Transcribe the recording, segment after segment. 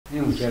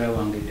Ni mukyala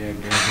wange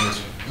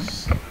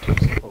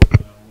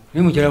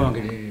ni mukyala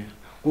wange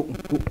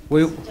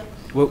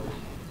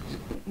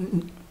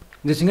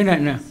nze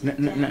singa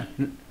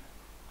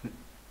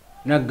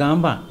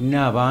nagamba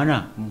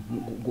n'abaana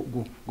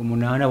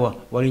munana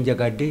wali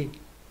njagade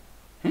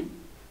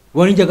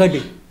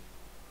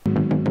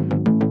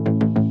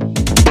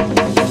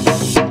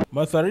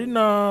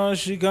Matharina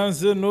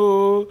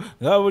shiganzeno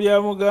ngabuli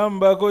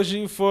amugamba ko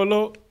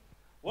follow.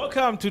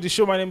 Welcome to the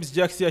show. My name is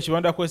Jaxtia.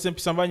 Chibanda kwa SMP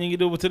samba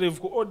nyingide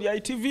obuterevu ku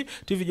O.D.I TV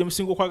je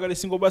musingo kwagala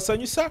singo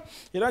basanyusa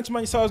era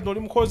nkimanyi sawa zino oli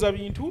mukoza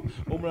bintu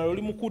omulala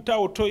oli mukuta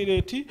o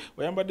toilet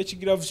oyambadde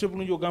kigiravu kye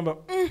bulungi ogamba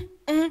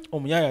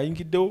omuyaya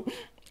ayingiddewo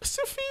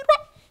sifirwa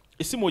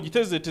esimu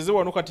ogiteze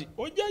wano kati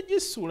ojja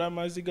gisula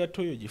amaziga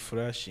toyo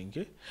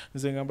giflashing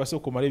nze ngamba so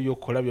kumala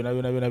ebyokukola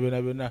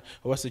byonna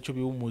obase ekyo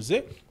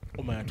biwumuze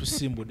omanya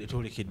tusimbudde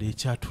tolekedde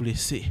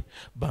ekyatulese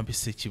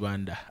bampisa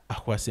ekibanda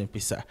akwasa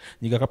empisa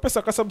nyiga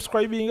kapesa ka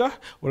subscribinga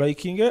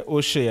olikinge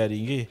o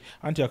sharing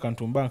anti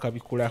akantu mbanka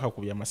bikulaka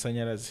ku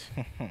byamasanyalaze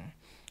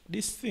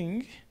this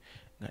thing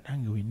nga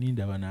nange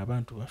wininda bana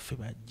abantu baffe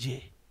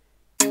bajje.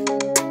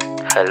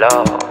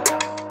 Hello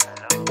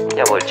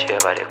nyabo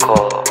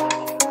chebaleko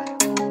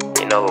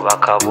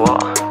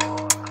bakabwa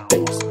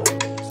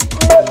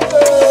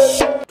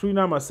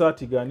tulina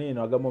amasaati gane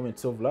eno aga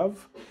moments of love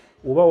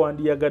oba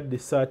wandiyagadde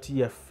saati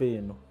yaffe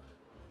eno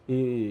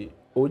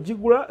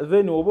ogigula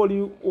then oba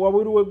oli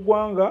wabweru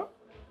w'eggwanga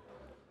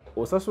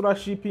osasula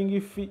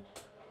shipping fee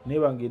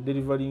nebanga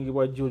delivering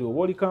bwa joli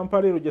oba oli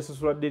Kampala ero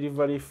jasasula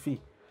delivery fee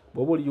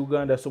bwoba oli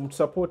Uganda so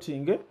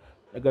mutusupporting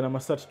agana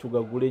amasaati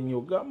tugagule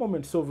nnyo ga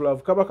moments of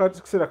love kaba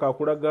kakiseera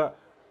kakulaga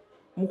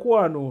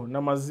mukwano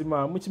na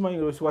mazima mukimanyi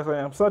ngero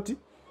sikwasanya amasaati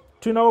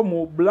tulinawo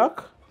mu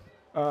black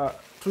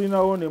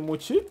tulinawo ne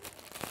muki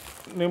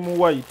ne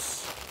mu white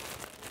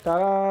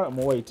tala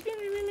mu white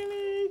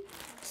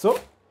so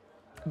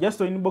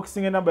just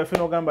inboxing number yaffe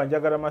n'ogamba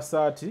njagala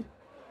masaati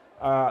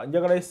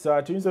njagala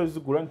esaati oyinza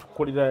ozigula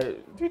nitukukolera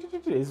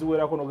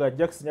eziwerako noga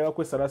Jax njagala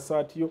kwesala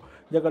saati yo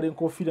njagala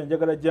enkofiira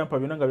njagala jampa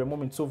byonna nga bya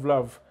moments of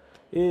love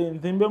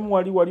nzimbemu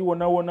wali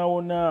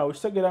wona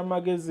okitegera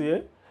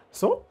amagezi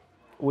so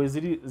we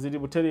ziri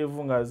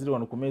buterevu nga ziri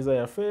wano ku meeza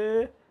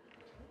yaffe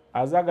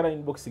azagala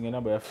inboxing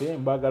enamba yaffe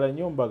mbagala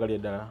nnyo mbagalya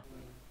ddala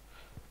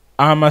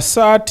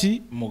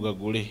amasaati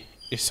mugagule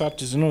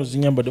esaati zino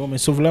zinyamba demo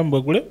mesovula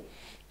mugagule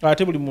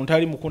ate buli muntu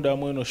ali mukunda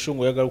mweno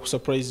shongo yagala ku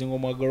surprising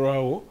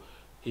omwagalwawo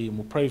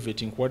mu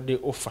private nkwadde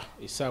offer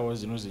esaawa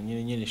zino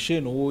zennyene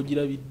sheno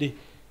woogirabidde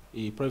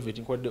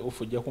private nkwadde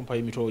offer ojja kumpayo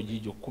emitwalo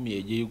gijo 10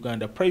 egye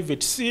Uganda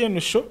private CN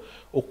show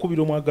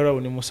okubira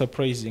omwagalwawo ne mu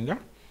surprising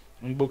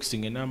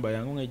unboxing enamba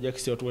yangu nga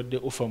Jaxtia tuwadde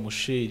offer mu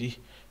sheri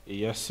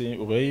eyase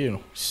obayeno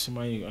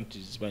simanyi anti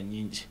ziba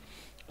nyingi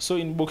so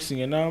inboxing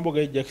enamba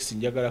ga Jaxtia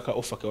njagala ka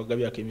offer ke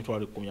wagabya ke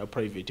emitwalo 10 ya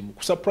private mu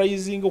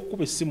surprising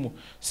okuba esimu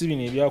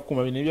sibine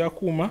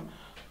ebyakuma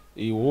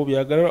wo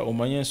byagala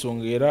omanye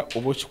ensonga era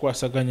obo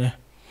kikwasaganya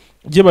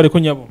je bale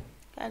konyabo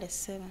kale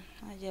seba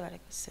aje bale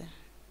kuseba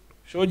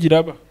sho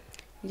giraba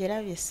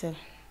njirabye seba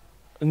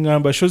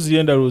ngamba sho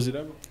ziyenda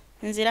roziraba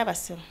nziraba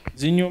seba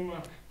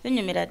zinyuma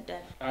zinyumira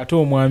ddala ate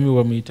omwami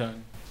wa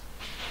mitani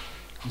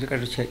nze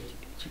kato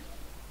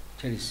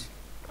Charles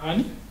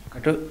ani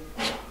kato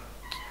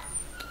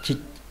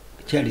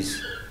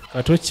Charles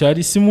kato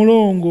Charles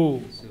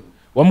mulongo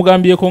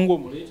wamugambyeko ngo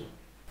muleta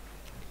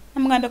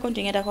amugambe ko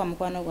ntingenda kwa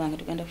mukwano gwange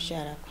tugenda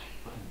kukyalako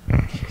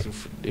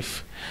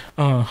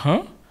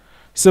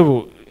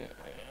sebo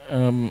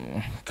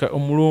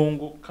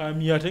omulongo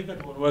kamya teka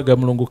tuwaga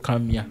mulongo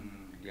kamya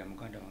ya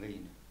mukanda wange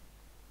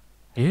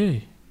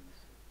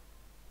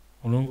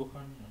mulongo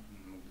kamya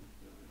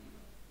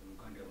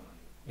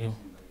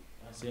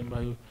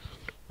asembayo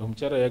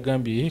omukyala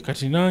yagambye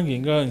kati nange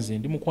nga nze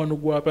ndi mukwano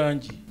gwa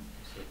bangi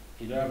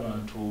era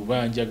abantu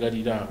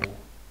banjagalira awo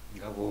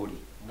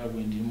nga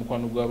bwe ndi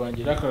mukwano gwa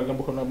bangi era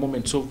akagambo kana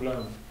moments of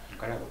love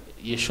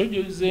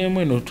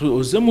yeshojozeemu eno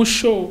oze mu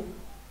show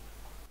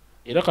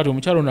era kati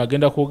omukyala ono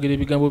agenda kwogera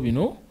ebigambo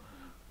bino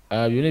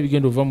byonna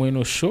ebigenda ova mu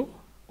eno show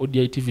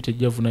O.D.I TV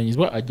tejja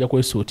vunanyizibwa ajja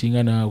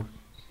kwesootinga naawe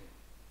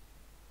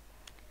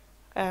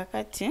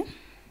kati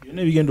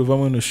byonna ebigenda ova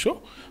mu eno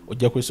show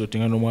ojja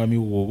kwesootinga n'omwami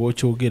wo oba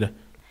okyogera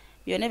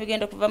byonna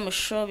ebigenda okuva mu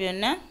show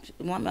byonna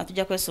omwami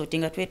atujja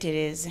kwesootinga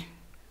twetereze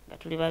nga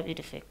tuli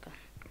babiri fekka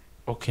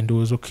okay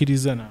ndowooza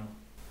okkiriza naawe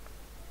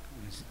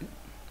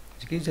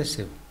zikiriza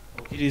sebo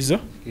okkiriza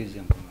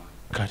mpama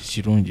kati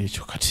kirungi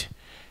ekyo kati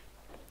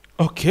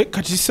okay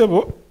kati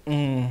sebo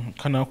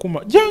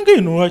kanakuma jange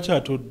eno lwaki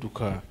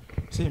atodduka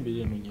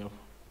sembere eno nyabo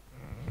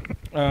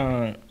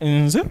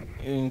nze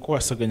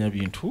nkwasaganya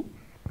bintu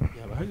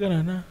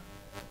byabagalana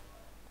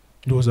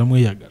ndowooza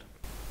mweyagala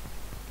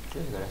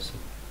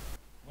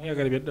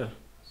mweyagala byaddala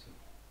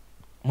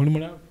muli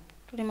mulavu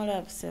tuli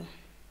mulavu sebo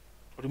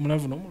oli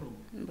mulavu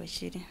n'omulungu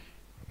mbwekiri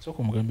sooka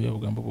omugambe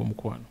obugambo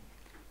bw'omukwano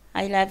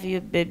I love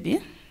you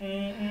baby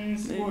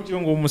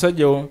otyo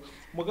ng'omusajja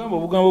mugamba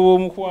obugambo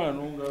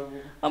bw'omukwano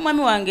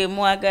omwami wange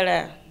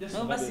mwagala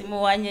noba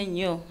simuwanye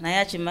nnyo naye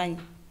akimanyi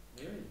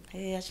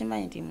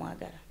akimanyi nti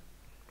mwagala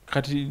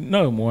kati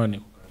nawe muwane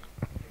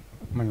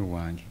Mami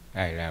wange,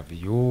 I love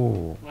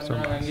you. So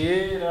much.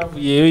 nange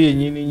love yeyo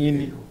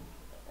yenyini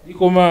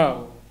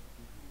ikomao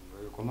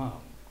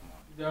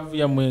love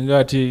ya mwenga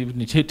ate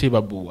nichete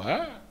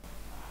babuwa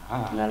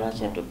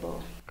nalwaki atubawa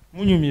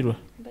munyumirwa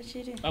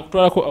bakiri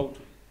akutwalako out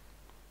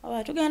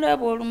awa tugenda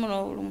wabo olumu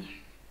n'olumu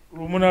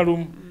lumu na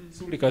lumu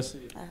si buli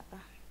kaseera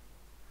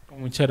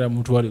omukyala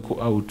mutwaliko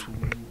out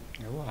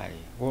Why?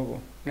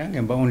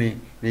 Nange mbawo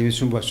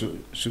n'ebisumbwa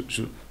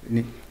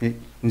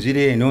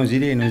nzire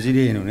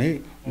eno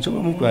naye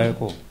nsobola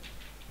mutwaleko.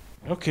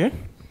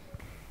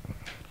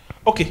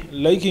 Okay,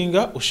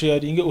 likinga,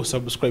 sharinga,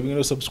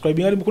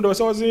 subscribing ali mukunda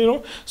basawazi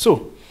lero.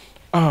 So,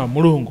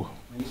 mulongo.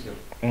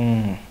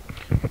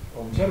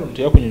 Omukyalo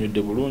nti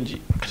yakunyonyodde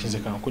bulungi katinze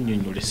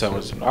kankunyonyola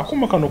essaawa zino.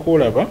 Akuma kano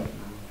koolaba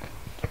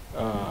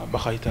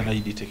bakayita lie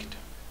detector.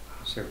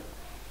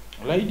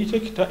 Lie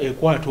detector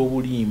ekwata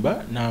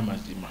obulimba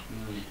n'amazima.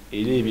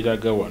 Era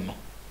ebiraga wano.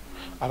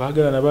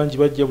 Abaagalana bangi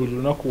bajja buli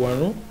lunaku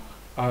wano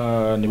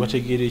ne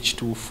bategeera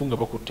ekituufu nga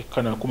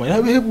bakutekkana akuma.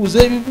 Era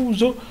beebuuza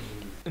ebibuuzo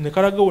ne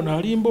kalaga ono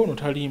alimba ono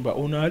talimba,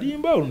 ono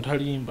alimba ono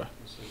talimba.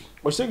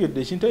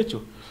 Okitegedde ekintu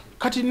ekyo.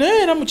 Kati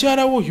naye era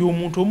mukyala wo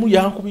y'omuntu omu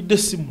yankubidde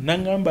essimu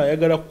n'angamba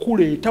ayagala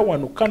kuleeta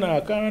wano kana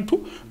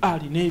akantu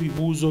alina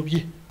ebibuuzo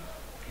bye.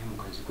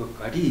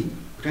 Kati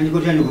kutandika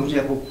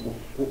otya okumusako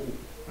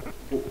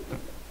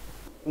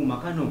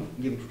kumakano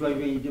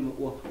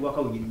ng'ebitutwalibwa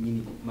waka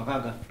nyini maka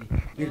gaffe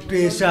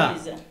netutesa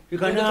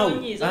ekanaawe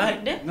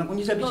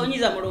nakunyiza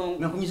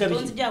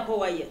tonzijako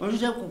waya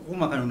onzija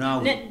kumakano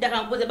naawe nedda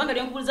kankubuuza banga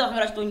lyenkubuuza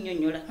wakangala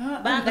kitonyonyola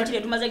banga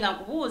kiri tumaze nga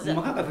nkubuuza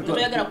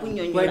toyagala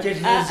kunyonyola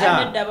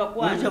nedda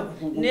bakwano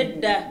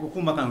nedda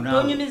kumakano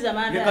naawe tonyumiza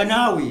mandazi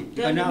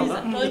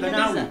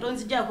ekanaawe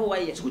tonzijako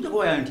waya sikujjako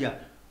waya ntya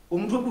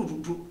omuntu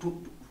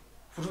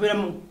futubera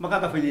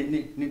makaga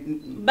fene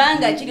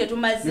banga kiri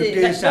tumaze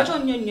lwaki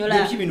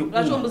onyonyola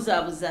lwaki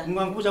ombuzaabuza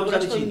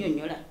lwaki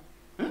onyonyola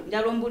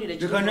njala ombulire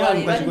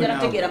njagala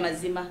kutegeera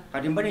mazima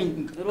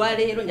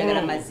lwaleero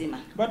njagala mazima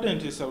badde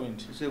nteesa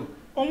wenti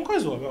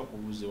omukazi waba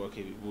akubuuze wako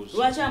ebibuuzo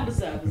lwaki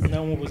ambuzaabuza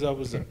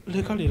namubuzaabuza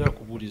leka leero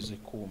akubuulize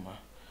kuuma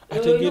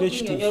ategeera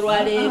ekituufu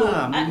lwaleero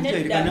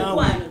nedda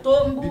mukwano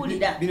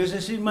tombuulira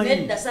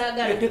nedda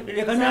saagala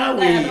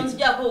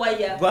tonzijako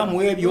waya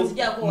vamu ebyo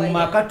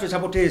mumaka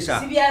tutesabuteesa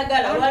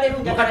sibyagala lwaleero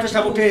maka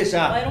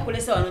tutesabuteesa lwaleero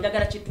nkulesa wano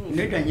njagala kituufu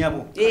nedda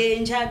nyabo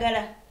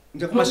njagala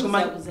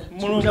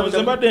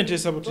mulongoze mbadde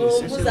nteesa buteesa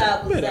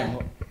ombuzaabuza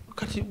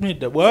kati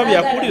nedda bwaba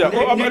byakulira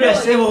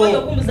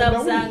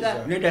okumuzaabuzanga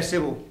nedda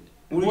sebo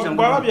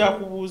bwaba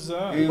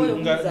byakubuuza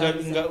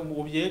nga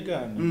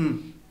obyegaana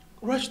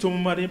lwaki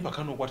tomumala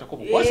empaka n'okwatako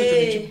bukwasa ekyo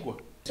nekiggwa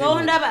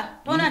tondaba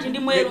tona nti ndi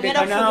mweru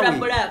ngenda kufuula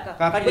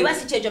bbulaaka bwe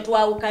basi kyekyo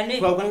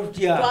twawukane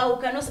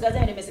osigaze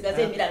emireme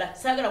sigaze emirala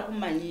saagala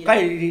kummanyira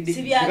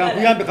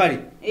sibyagala kale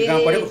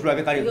ngankwateko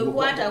tulabe kale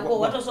kwatako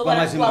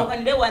watosobola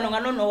twawukanire wano nga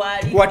nono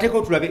waali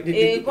kwateko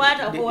tulabe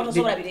kwatako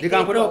watosobola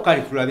birekankwateko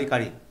kale tulabe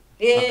kale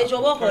ekyo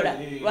oba okola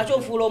lwaki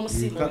ofuula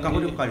omusiru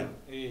kankwateko kale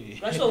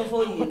lwaki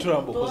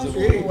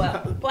ofuuliye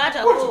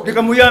kwatako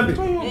leka muyambe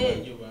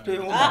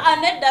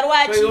nedda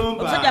lwaki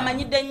omusajja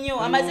amanyidde nnyo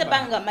amaze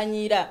ebbanga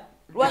amanyira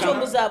lwaki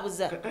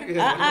ombuzaabuza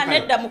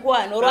nedda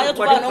mukwano olwayo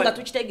tukwano nga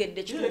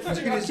tukitegedde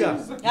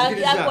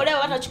kituufuakole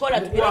oba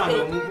takikola tubireke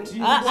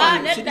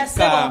nedda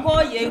sebo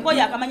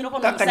nkoye akamanyiroko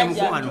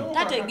n'omusajja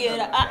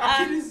tategeera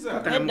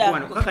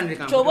nedda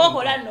kyoba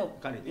okola nno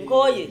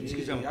nkoye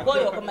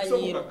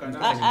okumanyiro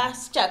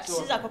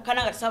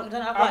sikyakisizakokana nga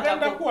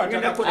tanakwatako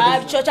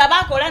kyo kyaba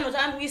akola no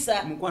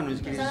tandwisa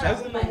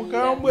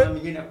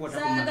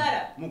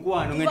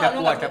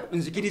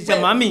nzikiriza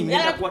mami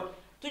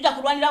tujja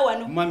kulwanira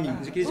wano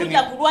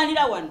tujja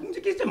kulwanira wano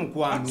nzikiriza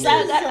mukwano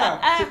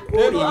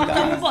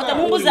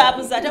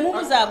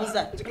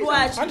temumbuzaabuza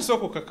lwaki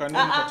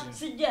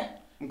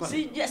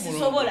sijja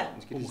sisobola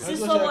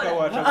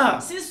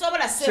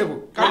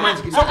sebo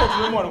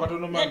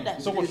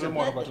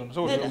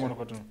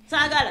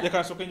saagala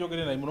leka nsooke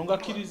njogere naye muno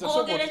ngakkiriza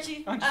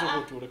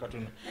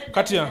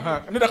kati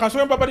nedda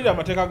kansooke mpabalira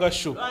amateeka ga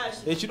sho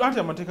ekiro anti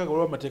amateeka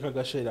galwa amateeka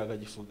ga sho era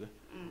agagifuga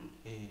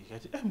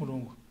kati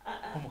mulungu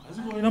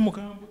omukazi olina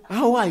mukambwe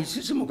wayi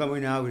si mukambwe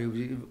naawe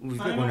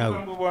biveko naawe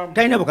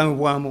talina bukambwe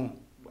bwamu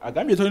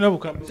agambye tolina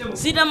bukambwe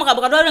sirina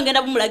mukambwe katwaliro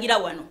ngenda bumulagira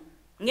wano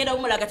ngenda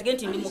bumulaga tige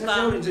nti ndi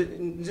mukambwe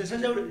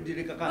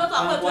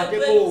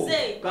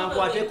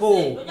kankwateko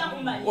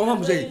oba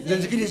muzeyi nze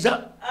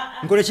nzikiriza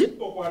nkole ki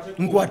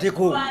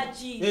nkwateko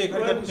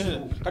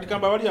kati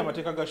kamba bali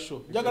amateeka ga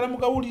sho njagala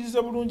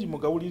mugawulirize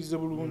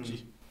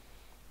bulungi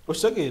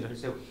okitegeera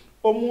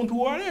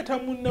omuntu waleeta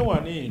munne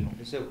wano eno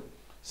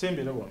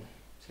sembera wano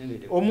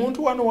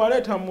omuntu wano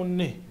waleeta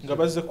munne nga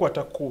bazze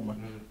kukwata kuuma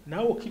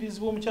naawe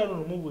okkirizibwa omukyalo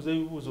nomubuuza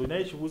ebibuuzo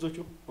olinayo ekibuuzo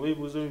kyo oba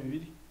ebibuuzo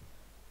bibiri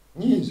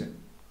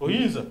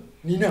oyinza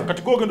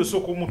kati gogenda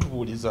osooka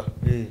omutubuuliza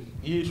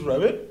ye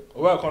tulabe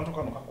oba akantu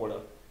kano kakola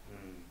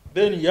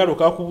then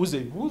yaloka akubuuza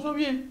ebibuuzo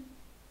bye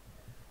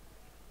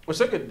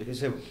osegedde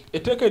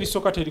etteeka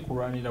erisooka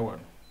terikulwanira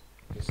wano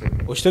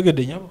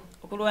Okitegedde nyabo?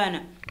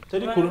 Okulwana.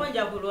 Teri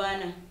kulwana.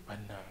 Kulwana.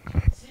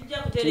 Sijja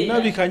kuterera.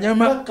 Tinabi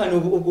kanyama. Kano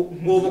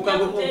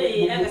obukambo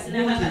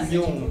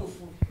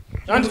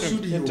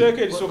Anti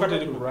etteeka erisooka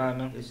teri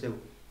kulwana.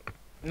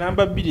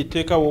 Namba 2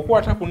 etteeka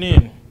okwata ku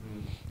neeno.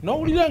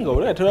 N'owulira nga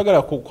olaba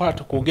toyagala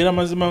kukwata kwogera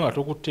amazima nga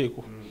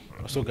tokutteeko.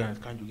 Osoga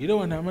kanjugire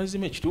wana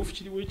amazima ekituufu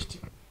kiriwo ekiti.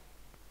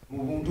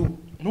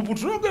 Mu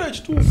buntu n'ogera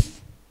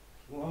ekituufu.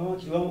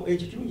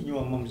 Ekitulungi nnyo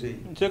wamma muzeeyi.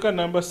 Nteeka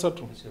namba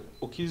 3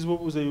 okkirizibwa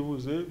obuuza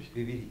ebibuuzo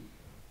ebyo.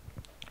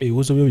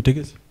 Ebibuuzo byo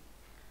bitegese?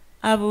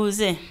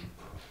 Abuuze.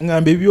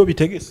 Ngamba ebyo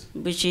bitegese?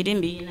 Bukiri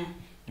mbiina.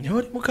 Naye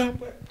oli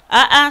mukambwe?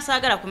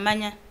 Saagala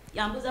kumanya.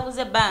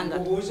 Yambuzabuza ebbanga.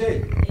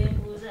 Obuuze?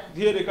 Embuuza.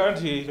 Lyereka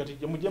nti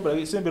kati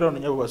mujjembala sembera wano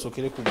nyabo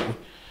basookere ku ggwe.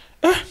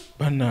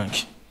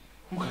 Bannange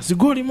mukazi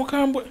gw'oli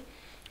mukambwe.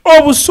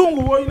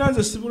 Obusungu bw'olina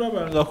nze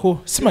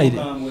sibulabangako. Simayire?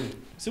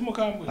 Si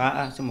mukambwe?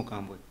 Si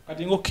mukambwe.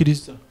 Kati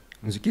ng'okkiriza?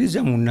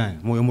 Nzikiriza munnaye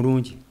mwoyo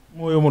mulungi.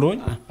 Mwoyo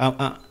mulungi?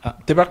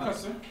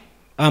 Tebakase?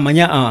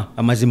 Amanya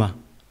amazima.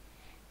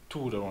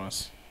 Tuula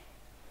wansi.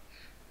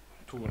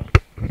 Tuula.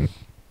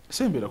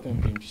 Sembera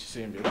kumpi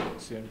sembera.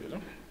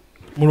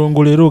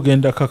 Mulongo leero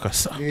ogenda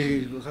kakasa.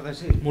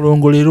 Kakase.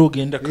 Mulongo leero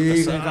ogenda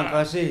kakasa.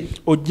 Kakase.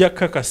 Ojja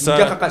kakasa.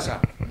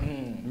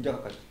 Njja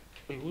kakasa.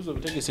 Ebibuuzo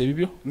bitegese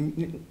ebibyo?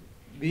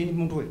 Bindi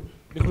mutwe.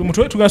 Bikuli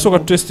mutwe tugenda sooka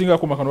tutestinga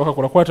ku makano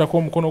wakakola kwatako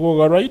omukono gwo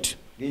gwa right.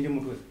 Bindi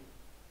mutwe.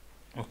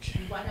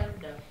 Okay.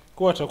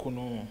 Kwata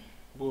kuno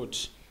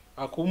bot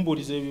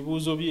akumbuliza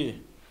ebibuuzo bye.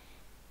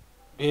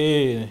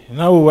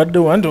 Nawe wadde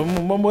wandi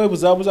mwe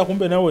buzaabuza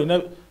kumbe nawe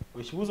olina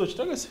ekibuuzo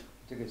kitegese?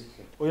 Kitegese.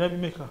 Olina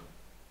bimeka?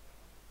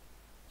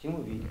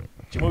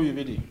 Kimu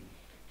bibiri.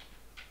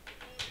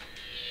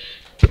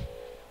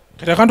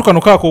 Kati akantu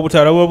kano kaako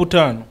obutaala bwa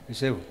butaano.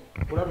 Nsebo.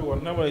 Bulabe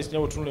wonna balayisinya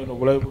butunula eno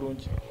obulabe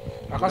bulungi.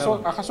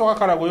 Akasooka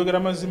kalaga oyogera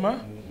mazima.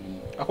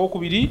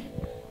 Akokubiri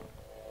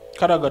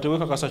kalaga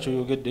tewekakasa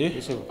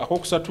kyoyogedde.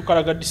 Akokusatu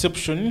kalaga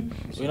deception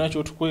olina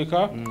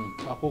kyotukweka.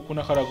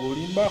 Akokuna kalaga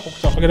olimba.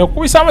 Akokusatu kagenda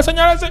kukubisa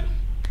amasannyalaze.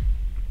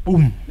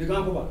 Boom.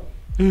 Negankuba.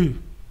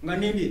 Nga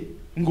nimbye.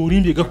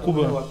 Ng'olimbye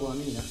gakkuba.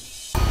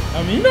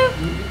 Amina?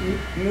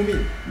 Ngumi.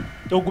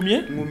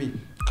 Ogumye? Ngumi.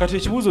 Kati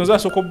ekibuuzo nze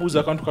asooka obuuza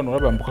akantu kano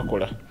olaba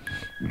mbukakola.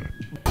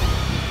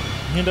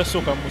 Ngenda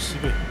sooka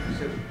musibe.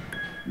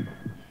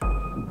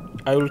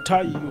 I will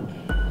tie you.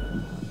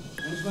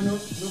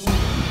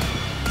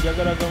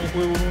 Njagala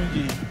gamukube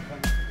bulungi.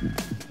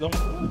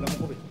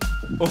 Gamukube.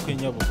 Okay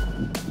nyabo.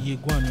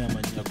 Yegwani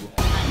amannya go.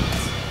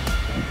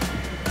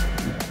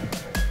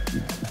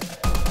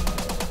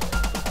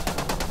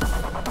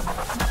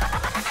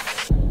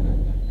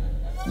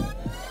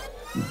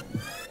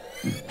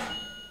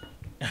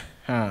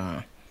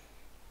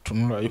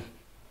 Tunulayo.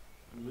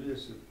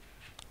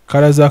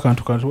 Kala za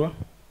akantu katwa?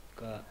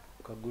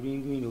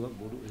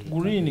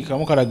 Green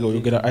kamu kalaga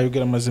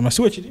ayogera mazima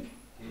siwe kiri?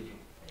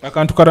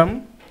 Akantu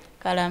kalamu?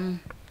 Kalamu.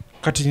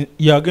 Kati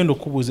yagenda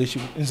okubuuza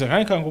ekibuuzo. Nze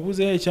kanka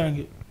nkubuuza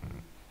ekyange.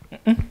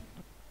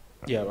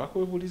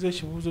 Bakubuuliza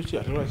ekibuuzo ki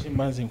ate lwaki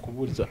mbanze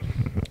nkubuuliza.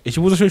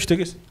 Ekibuuzo kyo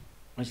kitegese?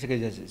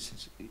 Kitegese.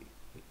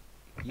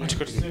 Ati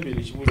kati sembera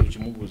ekibuuzo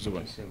kimubuuze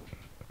bano.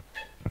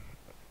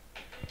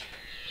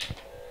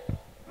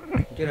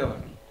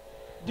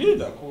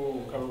 Dida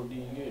ku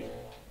kalodinge.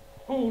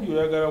 Oli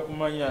oyagala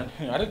kumanya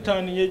ate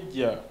taani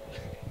yejja.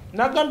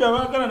 Nagambye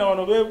abaagala na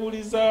wano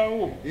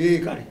beebuulizaawo.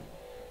 Kale.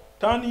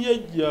 Taani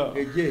yejja.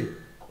 Ejje.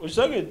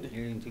 Okitegedde?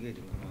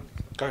 Ntegedde.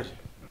 Kale.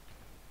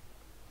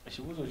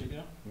 Ekibuuzo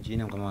kirina?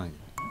 Nkirina mukama wange.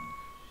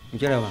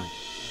 Mukyala wange.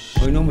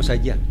 Olina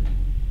omusajja.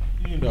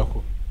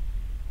 Lindako.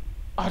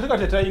 Ate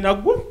kati talina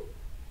ggwe?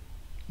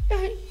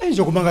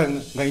 Ayinza okuba nga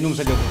alina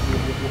omusajja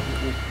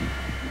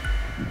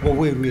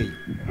wabweru eyo.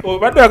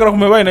 Obadde oyagala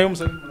kumanya balinayo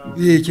omusajja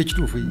munawe?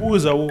 Kyekituufu.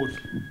 Buuza wooli.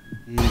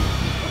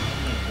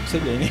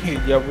 Omusajja alina engeri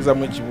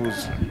gyabuuzamu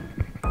ekibuuzo.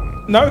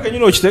 Naawe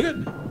kenyini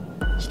okitegedde?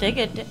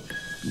 Kitegedde.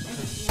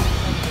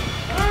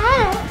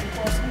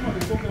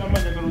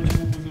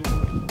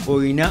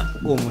 Olina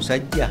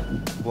omusajja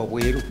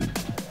wabweru?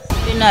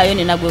 Sirinayo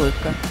nina gwe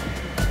wekka.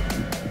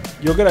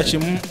 Yogera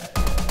kimu.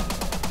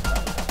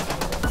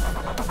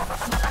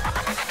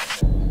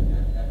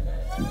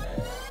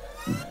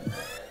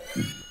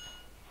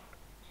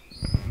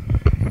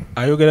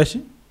 Ayogera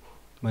ki?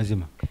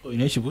 Mazima.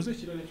 Olina ekibuuzo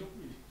ekirala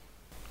ekyokubiri?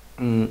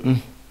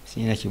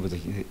 Sirina kibuuzo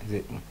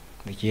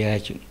ekirala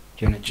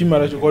kyonna.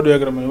 Kimala kyokodo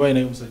oyagala manyi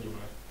balinayo omusajja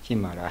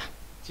omulala?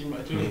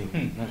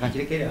 Kimala.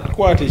 Kankirekere awo.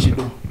 Kwata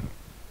ekido.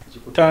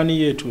 Taani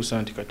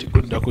yeetuusa nti kati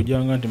kudda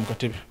kujanga nti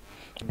mukatebe.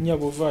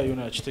 Nnyabo vaayo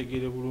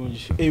nakitegeere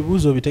bulungi.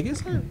 Ebibuuzo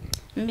bitegese?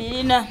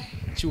 Mbirina.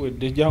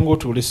 Kiwedde jangu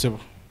otuule ssebo.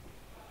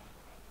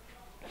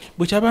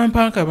 Bwe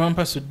kyabampanka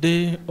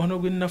bampasudde ono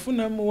gwe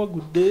nafunamu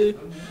wagudde.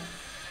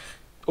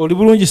 Oli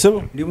bulungi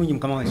ssebo? Ndi bulungi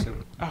mukama wange ssebo.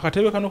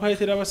 Akatebe kano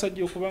kayitera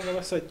abasajja okubanga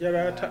basajja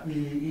laata.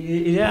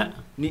 Era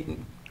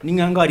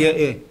ninganga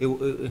ali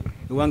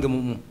ewange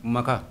mu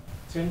maka.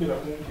 Sembera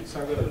kumpi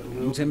sagala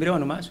tulo. Nsembera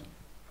wano maaso.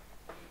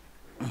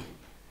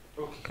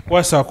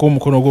 Kwasaako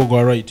omukono gwo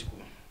gwa right.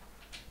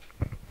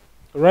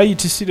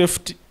 Right si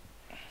left.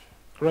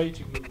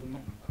 right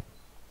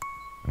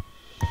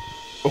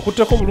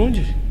okutteko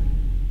bulungi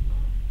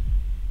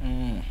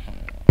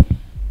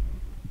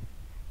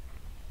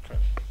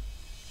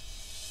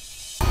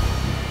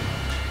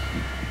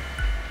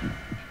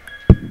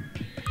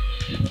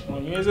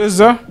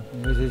onywezezza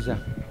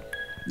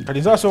kati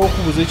nze asobola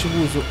okubuuza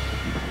ekibuuzo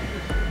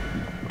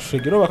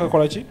tutegere oba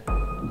kakola ki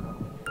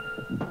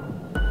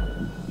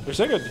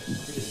okitegedde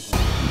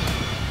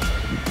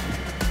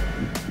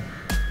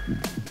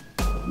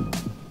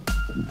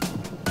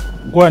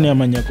gwani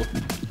amanyago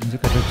nze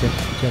kato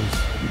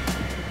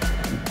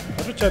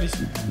Charles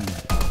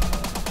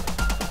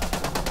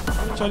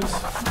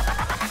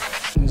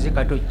nze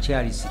kato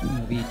Charles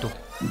Mubito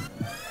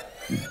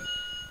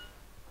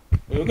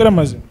oyogera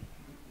mazima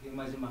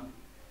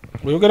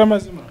oyogera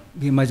mazima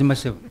mazima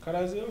sebo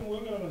kalaze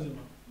oyogera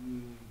mazima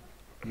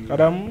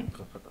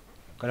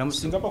kalamu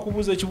singa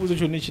bakubuuza ekibuuzo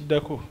kyonna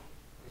ekiddako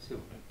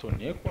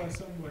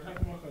toneekwasa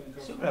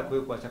sobola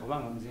kwekwasa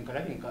kubanga nze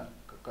nkalabi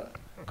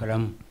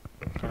kalamu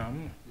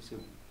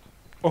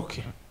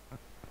okay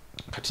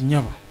kati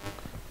nyabo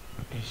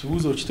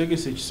ekibuuzo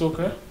okitegese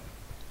ekisooka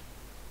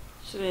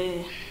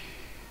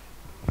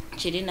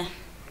kirina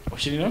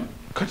okirina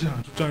kati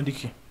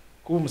tutandike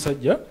kuba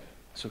omusajja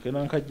soke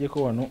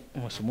nankajjeko wano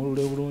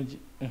musumulule bulungi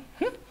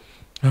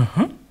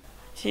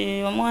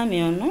ti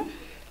omwami ono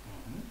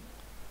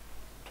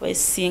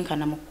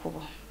twesinkana mu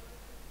kkubo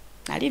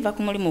aliva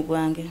ku mulimu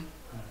gwange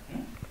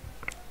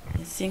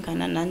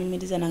esinkana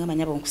nanyumiriza nangamba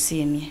nyabo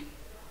nkusiimye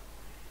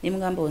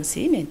nimugamba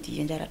onsiimye nti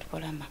ye njala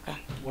tukola amaka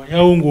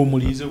wayawo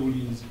ng'omuliize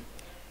buliize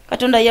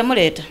katonda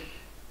yamuleeta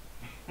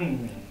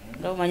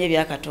nga bumanye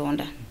bya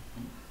katonda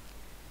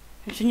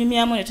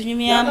tunyumyamu ne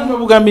tunyumyamu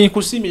bugambi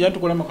nkusiimye ya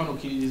tukola amaka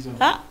nokiririza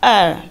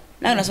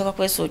nange nasooka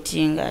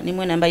kwesootinga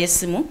nimwe namba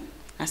y'essimu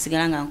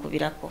nasigala nga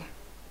nkubirako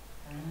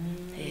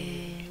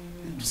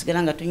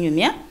tusigala nga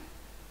tunyumya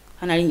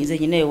analinyiza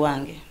nyina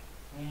ewange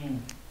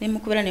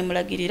nimukubira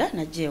nemulagirira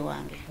najja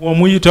ewange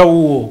wamuyita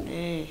wuwo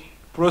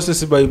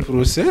process by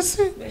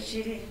process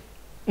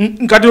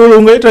nkati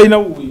olwo talina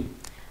wuwe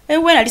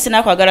ewe nali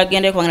sinakwagala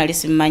gende kubanga nali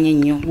simanyi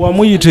nnyo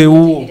wamuyita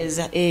ewuwo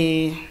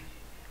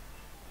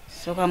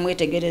soka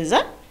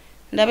mwetegereza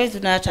ndabe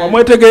tunata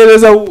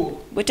wamwetegereza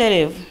wuwo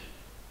buterevu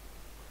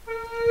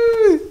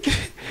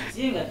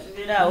zinga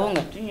tubiraawo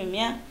nga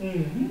tunyumya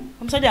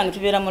omusajja wange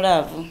tubeera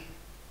mulaavu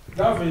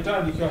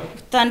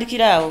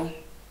tutandikiraawo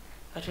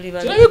katuli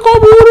kirabika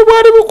obuwulu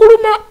bwali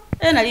bukuluma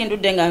nali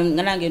ndudde nga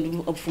nange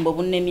obufumbo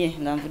bunnemye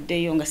nga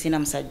nvuddeyo nga sina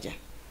musajja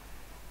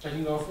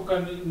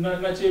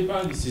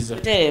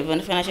buterevu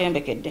ndife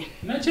nakyeyombekedde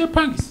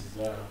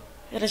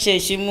era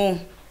kyekimu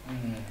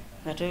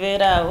nga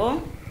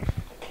tubeeraawo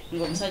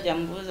ng'omusajja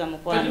mubuuza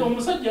mukwano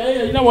omusajja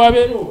yalina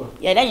wabeera oba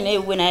yali alina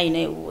ewuwe naye alina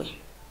ewuwe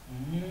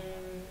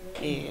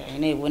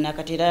alina ewuwe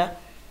nakatera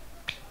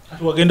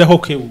kati wagendako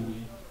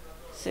kewuwe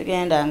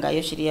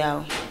sigendangayo kiri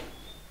awo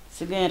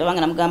sigenda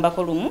banga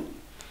namugambako lumu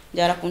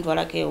njala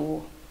kuntwalako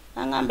ewuwo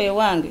nangamba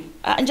ewange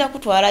nja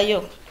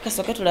kutwalayo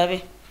kasoke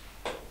tulabe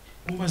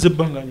mumaze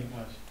ebbanga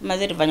ly'emwaki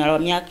tumaze tuvanyala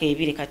myaka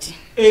 2 kati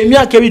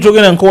emyaka 2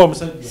 togenda nkowa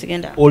musajja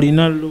sigenda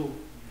olina lo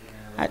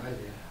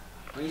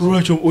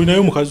lwaki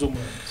olinayo mukazi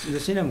omulala nze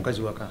sina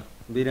mukazi waka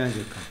mbeera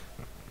nzekka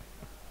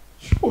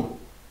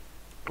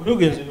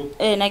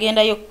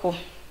nagendayokko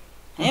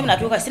naye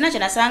munatuuka sina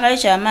kyenasangayo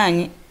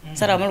kyamaanyi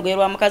sala omulugoye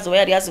lwa mukazi we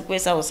yali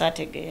azikwesaawo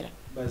saategeera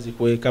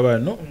bazikweka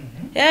bano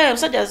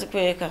omusajja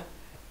azikweka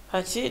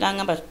kati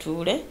nangamba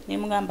tutuule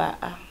nimugamba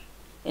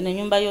eno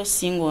ennyumba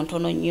y'osinga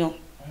ntono nnyo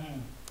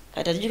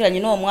kati atijukira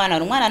nyina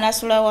omwana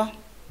nasulawa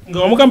nga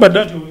wamugamba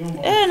dda nti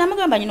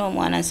namugamba nyina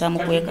omwana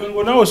nsamukweka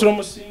nawe osula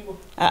musingo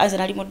ze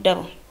nali mu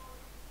ddabo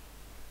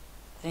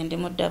ndi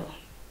mu ddabo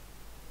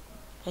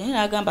kati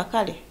nagamba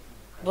kale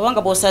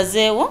bwewanga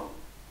bw'osazeewo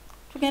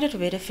tugende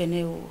tubeere ffena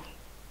ewuwo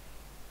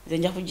nze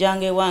nja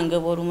kujjanga ewange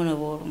bwolumu ne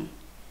bwolumu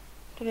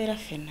tubeera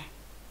ffena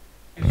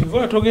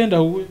ekivola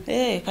togenda wuwe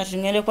kati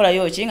ngende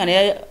kolayo ki nga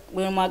naye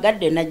bwe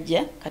mwagadde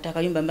najja kati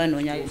akayumba mba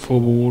noonyayo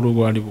obuwuulu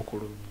bwali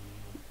bukulu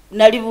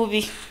nali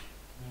bubi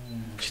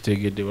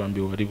kitegedde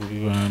bambi wali bubi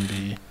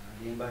bambi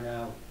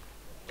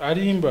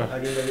alimba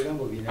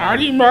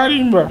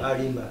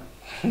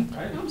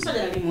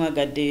omusajja nali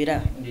mwagadde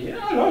era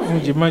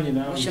ngimanyi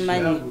nawe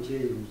okimanyi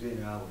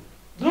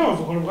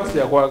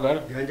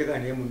yakwagala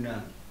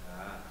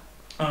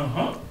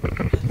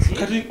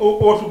kati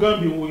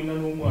otugambye olina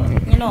n'omwana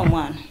nyina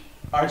omwana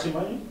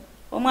akimanyi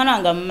omwana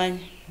wange amumanyi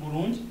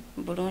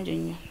bulungi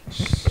nnyo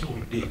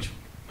kiwedde ekyo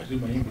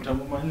atimanyi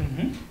butamumanyi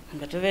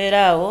nga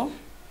tubeeraawo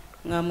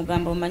nga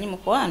mugamba omanyi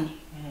mukwano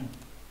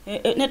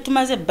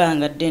netumaze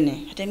ebbanga ddene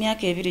ate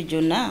emyaka 2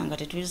 gyonna nga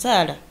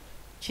tetuzaala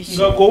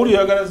nga gweoli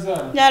oyagala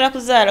zaala njala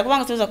kuzaala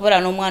kubanga tuza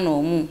kubeera n'omwana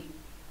omu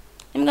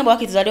nimugamba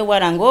wakituzaale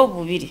obwana nga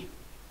 2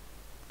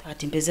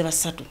 kati mpeze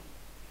 3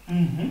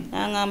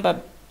 nangamba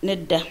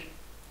nedda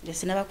nze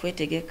sinaba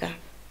kwetegeka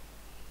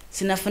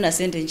sinafuna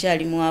sente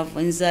nkyali mwavu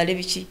nzaale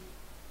biki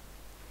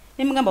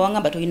nimugamba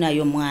wangamba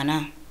toyinayo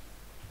omwana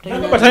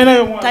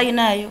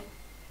talinayo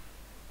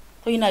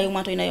toyinayo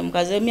omwana toyinayo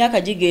omukazi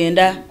emyaka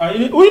gigenda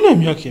olina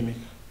emyaka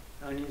emeka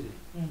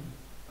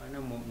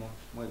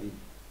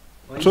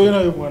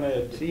toyinayo mwana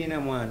yadde siyina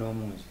mwana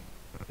omunsi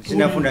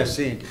sinafuna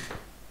sente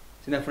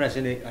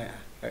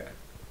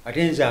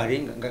ate nzaale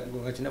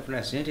nga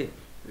sinafuna sente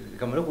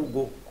kamale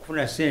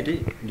kufuna sente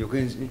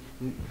ndyoke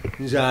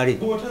nzaale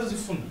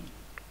bwotazifuna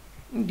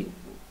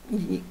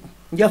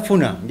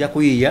njafuna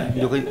njakuyiya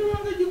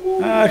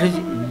ate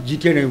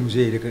gitya nayo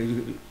muzeere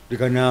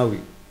leka naawe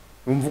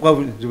omuvuka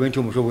zibe nti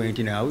omuto bwe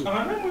nti naawe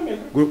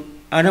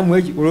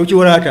anamweki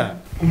olwokiwola ata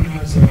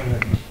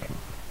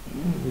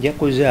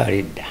njakuzaala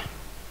edda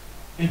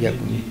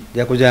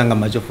njakuzaala nga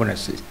maze ofuna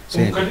sente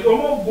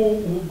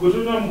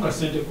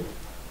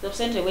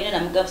obusente bwina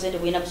namuga busente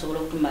bwina busobola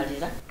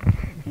okutumalira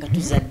nga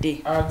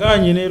tuzadde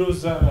aganye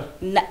nerozaala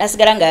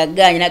asigala nga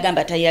aganye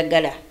nagamba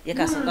tayagala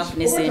yekasooka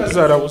afune sente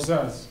zaala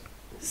buzazi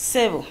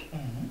sebo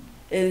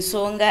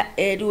ensonga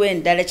eriwo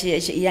endala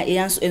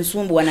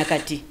ensumbuwa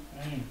nakati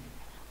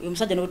uyu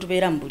musajja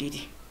nobutubeera mu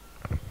buliri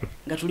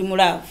nga tuli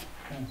mulaavu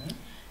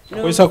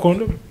akozesa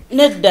kondomu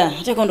nedda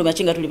ate kondomu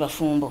yakinga tuli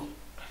bafumbo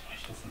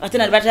ate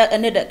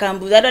nedda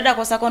kambuza adada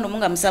akozesa kondomu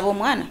nga musaba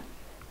omwana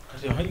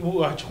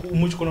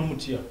mukikola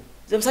mutya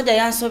ze musajja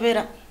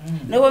yansobera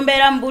nobo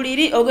mbeera mu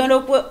buliri ogenda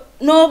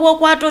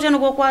n'obwokwata otya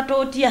n'obwokwata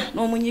otya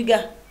n'omunyiga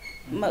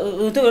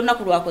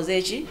olunaku lwakoze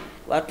eki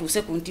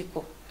watuuse ku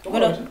ntiko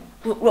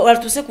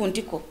walituuse ku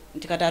ntiko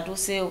nti kati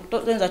atuuseewo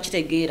toyinza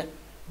kitegeera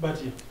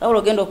awula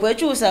ogenda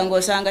okwekyusa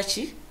ng'osanga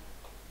ki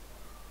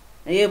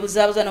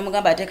neyeebuzaabuza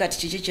n'omugamba ate kati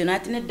kiki kyo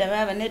naati nedda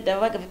baaba nedda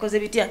babaga bikoze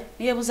bitya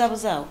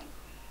neyeebuzaabuzaawo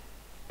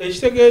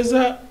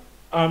ekitegeeza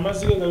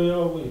amazzi ge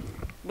gabeerawo bweru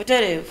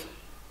butereevu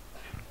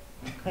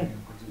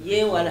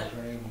yeewala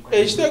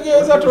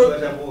ekitegeeza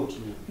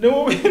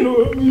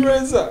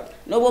nemunyweza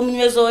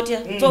n'obwomunyweza otya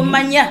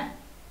tomanya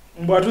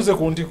mbw atuuse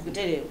ku ntiko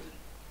butereevu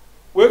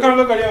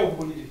weekanga gali awo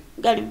kubuliri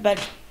gali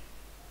bbali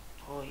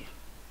oyo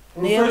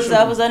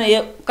neyeebuzaabuza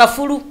neye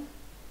kafulu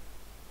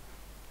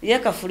ye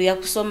kafulu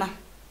yakusoma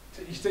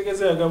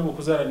ekitegeeza yagamba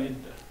okuzaala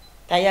nedda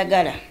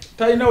tayagala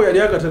talinawe yali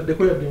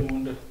agataddeko yadde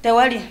munda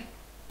tewali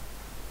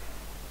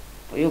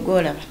oyo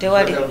golaba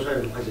tewali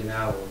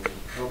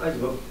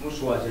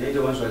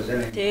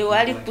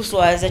tewali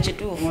kuswaza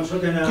kituufu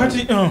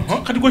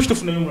kati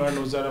gwekitufunayo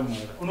omulala ozaala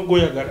muwala ono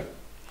gwoyagala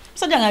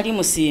musajja nga ali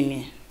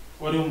musiimye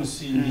wali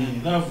omusiimye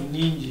laavu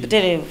nyingi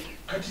butereevu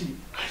kati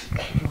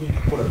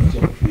tugenda kukola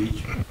tutya ku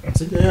ekyo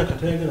musajja yaka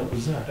tayagala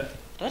kuzaala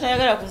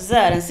tayagala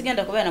kuzaala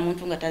nsigenda kubeera na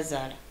muntu nga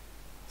tazaala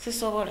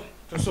sisobola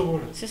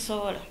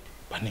sisobola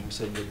bane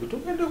musajja gwe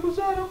tugenda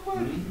kuzaala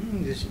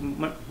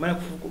mala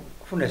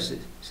kufuna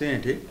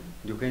sente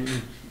ndyoke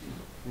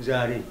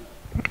nzaale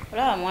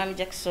olaba mwami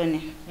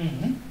Jackson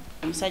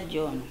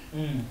omusajja ono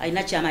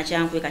alina kyama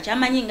kyankweka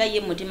kyamanyi nga ye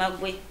mutima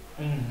gwe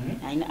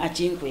alina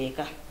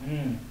akinkweka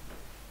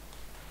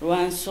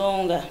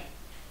lwansonga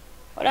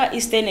olaba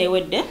Eastern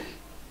ewedde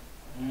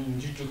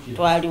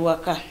twali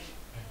waka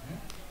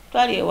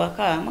twali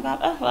ewaka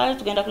mugamba wali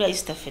tugenda kulya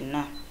Easter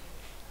fenna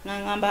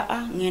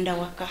ngamba ngenda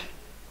waka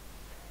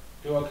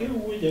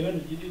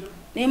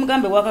naye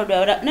mugambe waka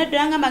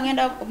nedda ngamba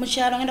ngenda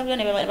mukyalo ngenda kulya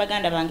ne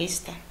baganda bange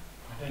Easter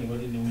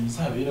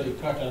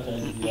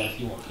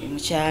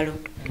mukyalo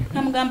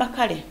namugamba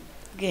kale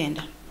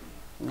genda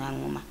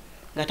nanguma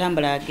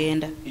ngatambula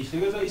agenda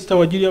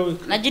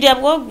najirya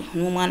bwogu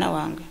n'omwana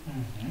wange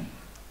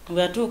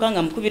bwatuuka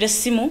nga mukubira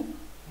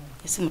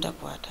essimu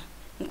takwata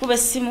nkuba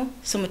essimu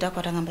simu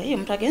takwata ngamba ye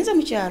omuntu agenze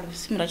mukyalo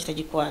simu lwaki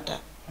tagikwata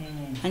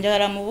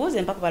anjagala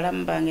mubuuze mpaka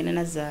balamu bange ne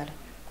nazaala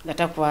nga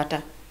takwata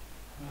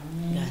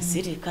nga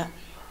nsirika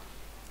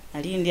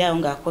alindi awo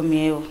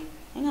ng'akomyewo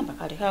ngamba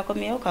kale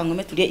kakomyewo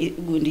kangome tulye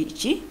gundi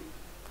ki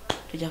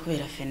tujja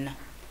kubeera ffenna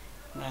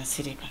nga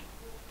nsirika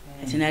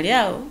ati nali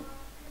awo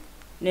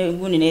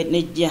negundi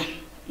nejja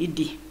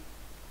Idi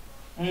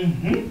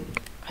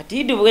kati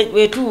Idi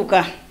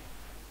bwetuuka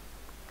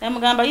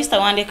namugamba Easter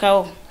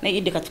wandekawo ne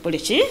Idi katukole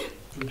ki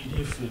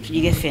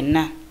tugire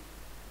ffenna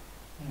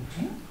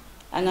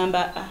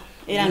angamba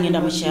era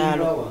ngenda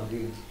mukyalo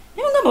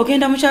nimugamba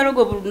ogenda mukyalo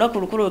gwo lunaku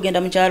lukulu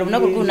ogenda mukyalo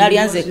lunaku lukulu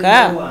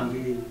nalyanzeka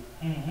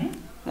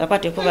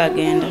akwateko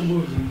bagenda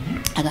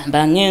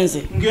agamba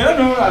ngenze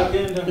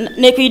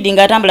ne kwidi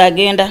nga atambula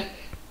agenda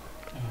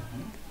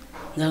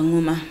nga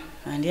nguma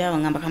andi awo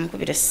ngamba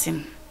kamukubira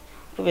essimu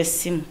kuba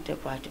essimu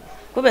tekwatibwa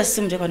kuba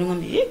essimu tekwatibwa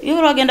ngombi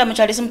yoro agenda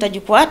mukyalo essimu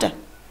tagikwata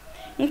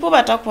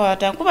nkuba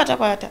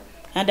takwata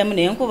adamu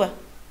naye nkuba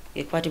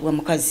ekwatibwa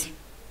mukazi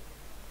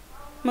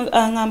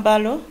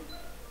angambalo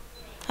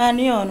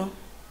ani ono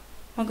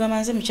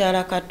mugamba nze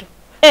mukyala kato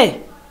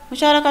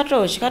mukyala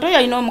kato ki kato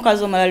yalina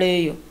omukazi omulala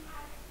eyo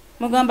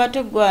mugamba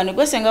tegwane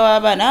gwe senga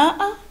w'abaana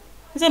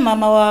nze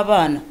maama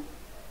w'abaana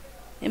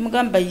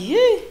emugamba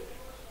ye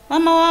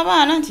maama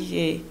w'abaana nti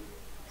ye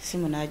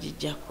simu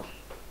n'agijjako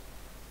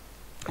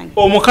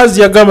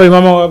omukazi yagamba ye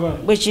maama w'abaana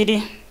bwe kiri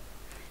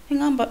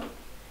engamba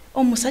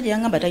omusajja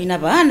yangamba talina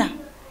baana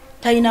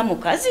talina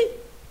mukazi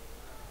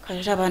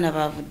kati abaana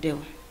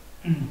baavuddewo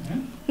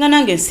nga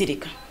nange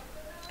nsirika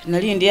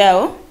nali ndi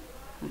awo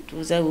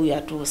mutuuza wuyo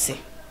atuuse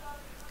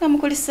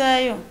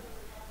ngamukulisaayo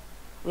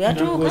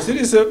weyatuuka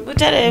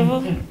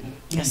butereevu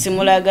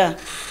simulaga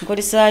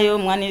nkulisaayo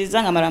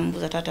mwaniriza nga mala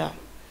mubuuza tata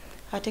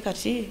ate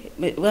kati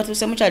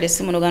watuuse mukyala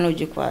essimu nogana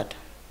ogikwata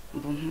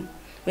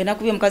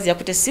bwenakubye omukazi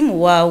yakute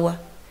essimu waawa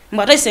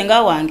mbw ate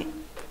senga wange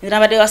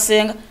nabadde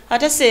wasenga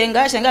ate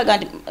senga aga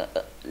nti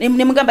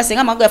nemugamba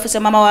senga mago yafuse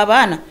mama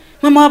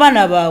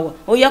w'abaana baawa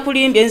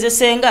oyakulimbye nze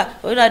senga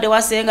oyinadde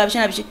wasenga biki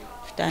na biki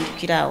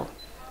tutandikiraawo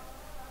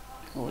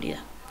owulira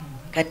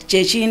kati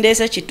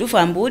kyekindeese kituufu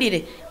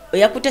ambuulire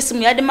oyakute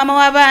essimu yadde mama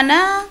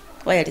w'abaana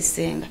wayali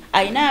senga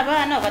ayina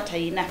abaana oba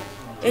tayina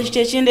ekyo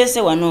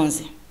kyekindeese wano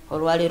nze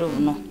olwaleero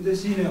luno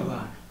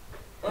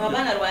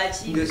abaana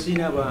lwaki nze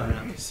siina baana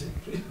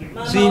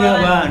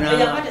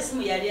yakwata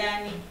essimu yali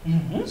ani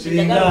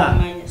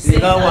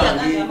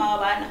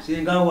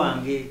singa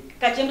wange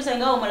kachembusa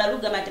ngawo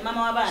mulaluga mati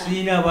mama w'abaana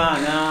siina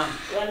baana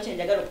wali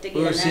kyenjagala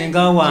okutegeera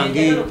singa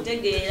wange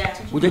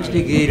ujja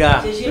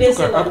kitegeera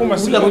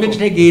ujja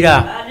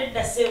kitegeera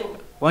nedda sebo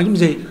wange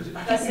mze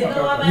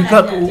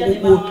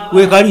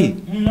wekali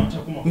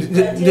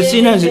nze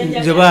siina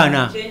nze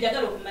baana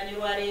kyenjagala okumanya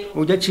olwaleero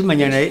ojja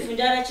kimanya naye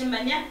njagala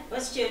kimanya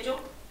basi kyekyo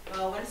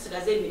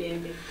wanisigaza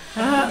emirembe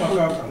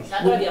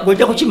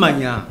bwojja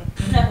kukimanya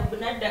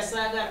nadda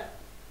saagala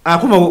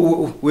akuma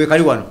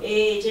wekali wano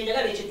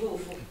kyenjagala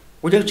ekituufu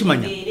ojja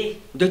kukimanya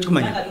ojja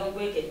kukimanya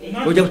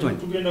ojja kukimanya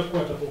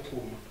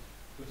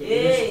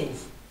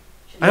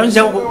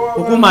ayonza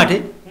okuuma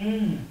ate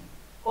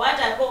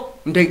kwatako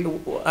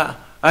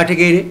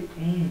ategeere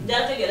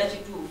njategeera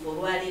kituufu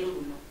olwaleero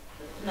luno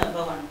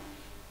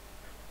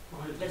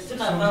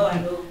tunava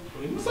wano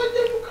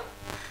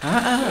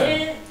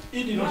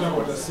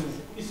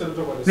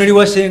nali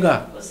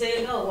wasenga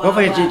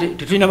wafa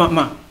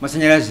tetulina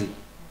masanyalaze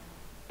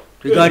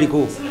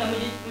tegaliko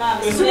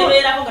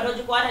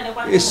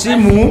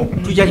essimu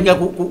tujalinga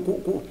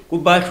ku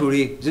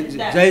batule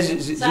zaye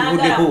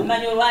zivuddeko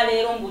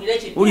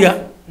ulya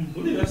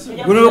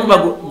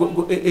gunokuba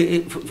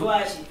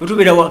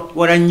wetubeera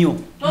wala nnyo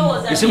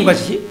essimu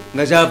kati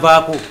nga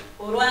zavaako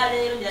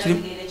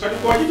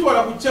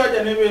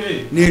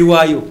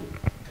nerwayo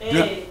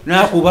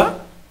nakuba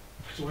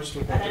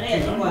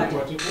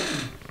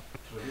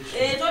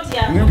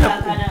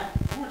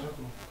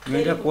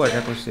ngenda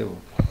kukwatako ssebo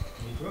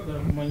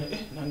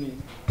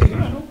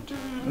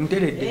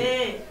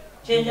nteredde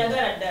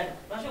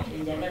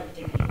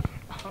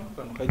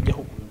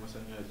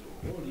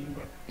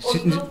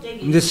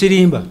nze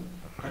sirimba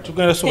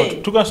tugenda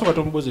soka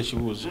tumubuuza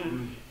ekibuuzo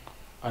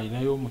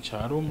ayinayo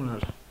omukyalo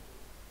omulala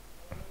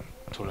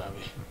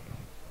tulabe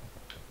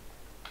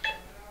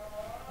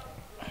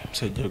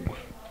musajja gwe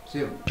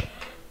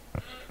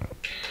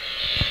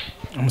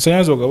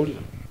omusanyazi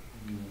ogawulira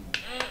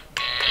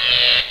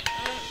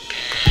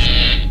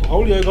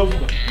ogawulira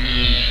gavuga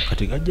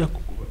kati gajja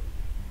kukuba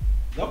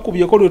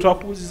gakubyeko lwe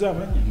twakubuuziza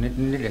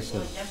amanya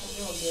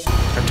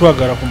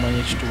katwagala kumanya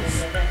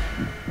ekituufu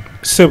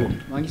sebo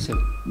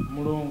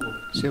mulongo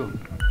sebo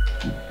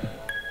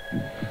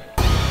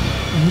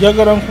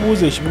njagala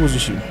nkubuuza ekibuuzo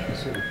kino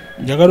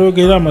njagala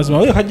ogerera amazima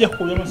oyo kajja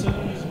kukubya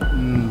amasannyalaze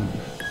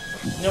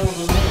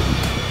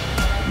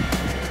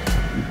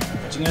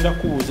ngenda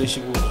kubuuza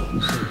ekibuuzo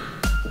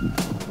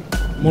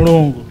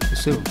mulongo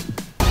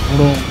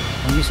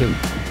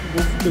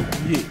gofudde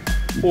kubye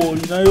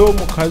olinayo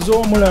omukazi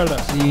omulala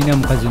siina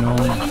mukazi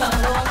n'omu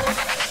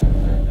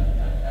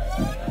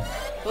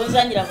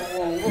tozanyira ku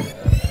bwongo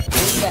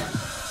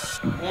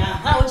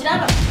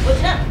okiraba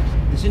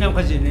sina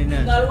mukazi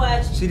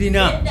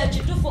sirina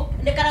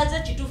nekalaze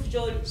ekituufu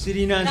kyoli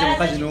sirina nze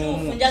mukazi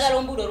n'omu njagala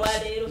ombuulo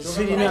olwaleero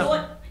sirina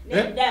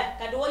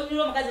kati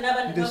woyinira omukazi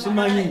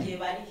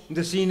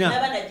nze siina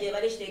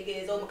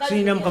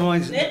siina mukama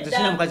wange nze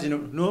siina mukazi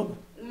n'omu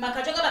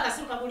makachoka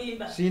bakasiruka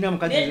kulimba siina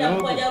mukazi n'omu nenda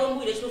mukwaja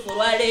ombuulo ekituufu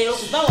olwaleero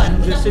kuva wano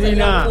nze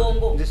sirina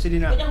nze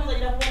sirina ojja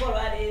kunzanyira ku bwongo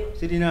olwaleero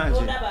sirina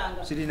nze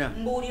sirina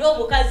mbuulira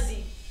omukazi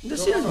nze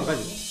sirina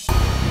mukazi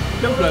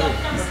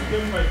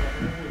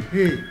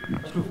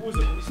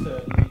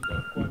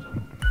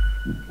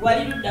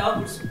wali luddawa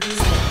ku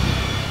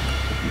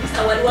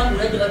Mr. wali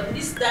wangulaje wa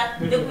Mr.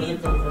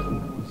 Ndekuyipa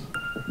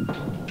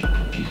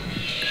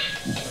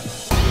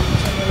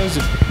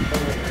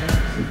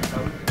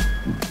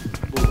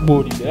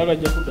bodi yaga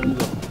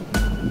jakudamuza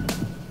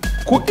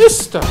ku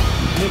Easter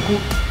ne ku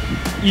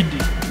Idi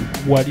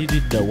wali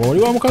lidda wali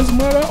wa mukazi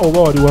mulala oba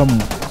wali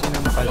wamu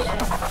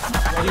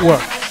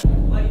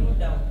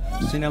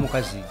sina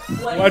mukazi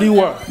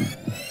waliwa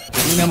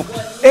sina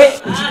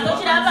mukazi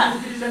tochiraba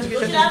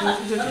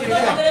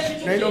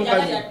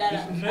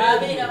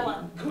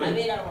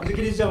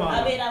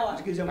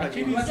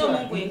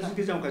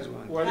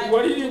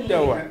wali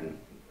lidda wa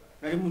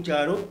nali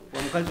mukyalo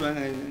wa mukazi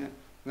wange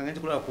nga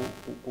ngenda kulaba ku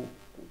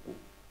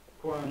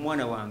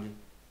mwana wange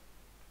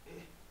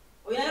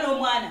oyinayo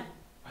omwana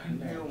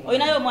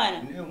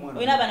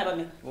oyina abaana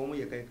bameka omu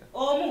yekeka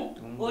omu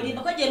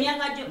olimba kwaje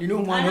emyaka gyo nina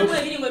omwana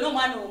ebiringo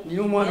n'omwana omu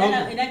nina omwana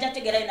omu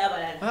inajategera ina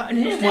abalala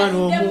nina omwana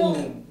omu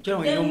mukyala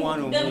wange nina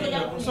omwana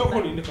omu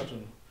sokolinde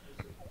katono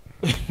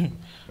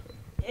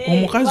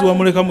Omukazi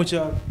wamuleka mu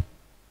kyalo.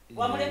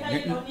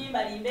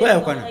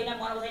 Twayawukana.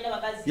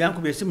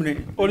 Yankubye esimu ne.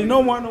 Olina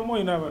omwana omu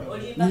olina abana?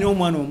 Nina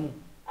omwana omu.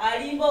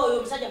 Alimba oyo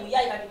omusajja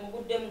muyayi kati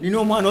muguddemu. Nina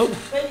omwana omu.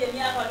 Peje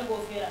emyaka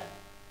nigofera.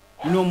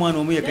 Nina omwana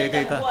omu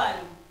yekeka.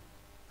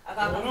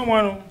 Olina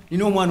omwana omu?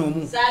 Nina omwana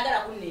omu. Saagala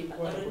kunnemba.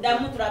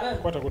 Ddamu tulabe.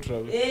 Kwata ko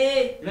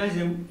tulabe.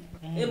 Lazim.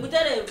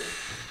 Ebutereevu.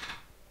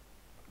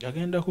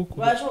 Yagenda kuku.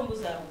 Lwaki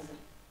ombuzaabuza?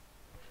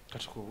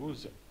 Kati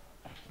kubuuza.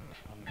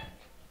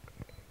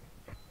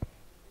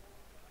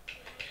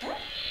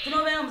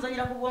 Tunobeera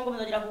muzanyira ku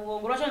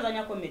bwongo. Lwaki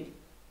onzanya komedi?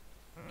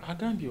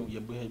 Agambye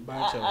yebwe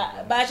bacha.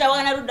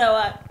 Bakyawagana ludda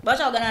wa?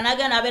 Bakyawagana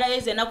n'agenda abeerayo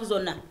ezo ennaku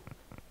zonna.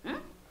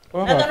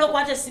 Nagana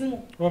okwata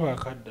essimu. Waba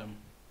akaddamu.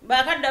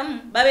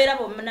 Bakaddamu babeera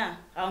bonna.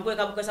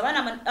 Ankweka bukasa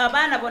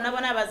abaana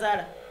bonna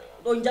abazaala.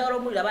 Onjagala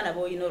omulira abaana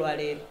b'olina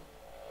olwaleero.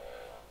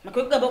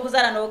 Makwekugamba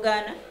okuzaala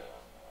n'ogaana.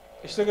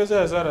 Ekitegeeza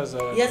yazaala.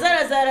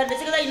 Yazaala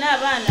tekitegeeza alina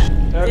abaana.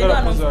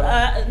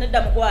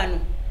 Nedda mukwano.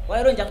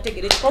 Waleero nja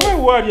kutegereza. Oba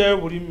waalyayo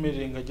buli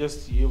mmere nga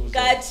just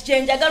yeebuza. Kati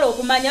kye njagala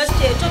okumanya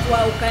kyekyo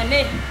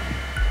twawukane.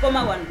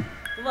 Koma wano.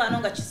 Tuba wano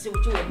nga kisibu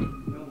kiwedde.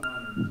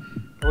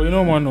 Olina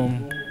omwana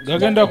omu.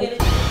 Gagenda ku. Nina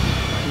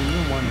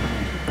omwana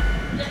omu.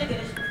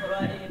 Njategereza kifo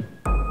olwaleero.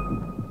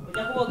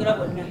 Ojja kuboogera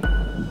bonna.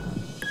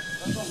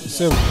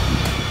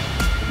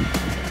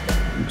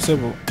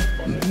 Sebo.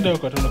 Nda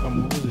katono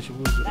kamubuuza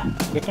ekibuuzo.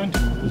 Leka nti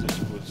mubuuza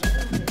ekibuuzo.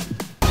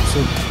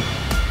 Sebo.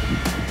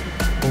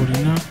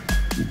 Olina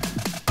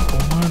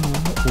omwana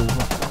omu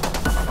oba?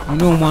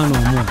 Nina omwana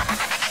omu.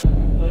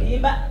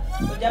 Olimba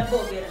ojja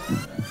kuboogera.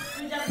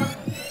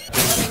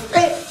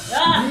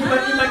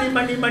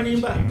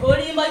 Nimba.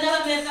 Olimba ina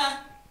bameka?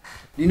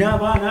 Nina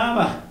abaana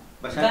aba.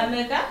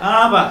 Bameka?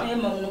 Aba.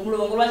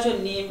 Mulongo lwaki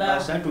onnimba?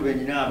 Basatu be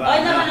nina abaana.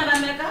 Olina abaana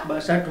bameka?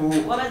 Basatu.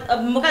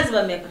 Mukazi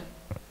bameka?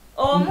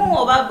 Omu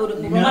oba buli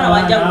mwana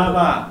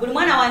wanjawulo? Buli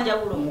mwana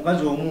wanjawulo?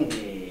 Omukazi omu.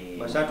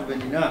 Basatu be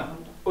nina.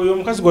 Oyo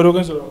omukazi gwali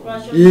ogenza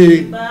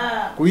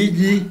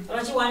kuyigi.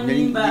 Lwaki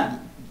wannimba?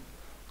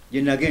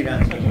 Gye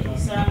nagenda.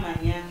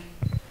 Saamanya.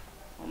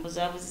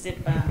 Ombuzaabuziza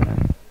ebbanga.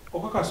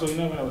 okakasa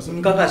olina abaana basatu?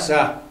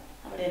 Nkakasa.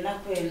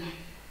 Ennaku eno.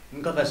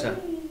 Nkakasa.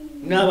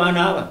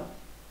 N'abaana aba.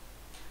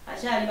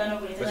 Akyali bano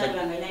kuleetera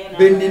nga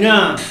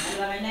Bennina.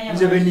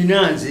 Nze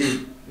bennina nze.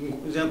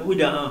 Nze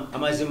nkubida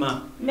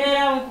amazima.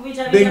 Mbeera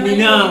nkubita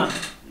bennina.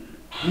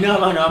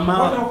 N'abaana Kwata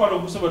ama. okwala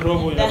ogusemba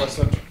tewaba olina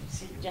basatu.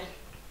 Sijja.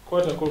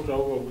 Kwata ko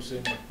tewaba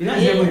ogusemba. Era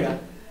nze bwera.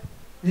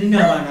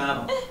 Nina abaana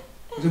aba.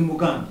 Nze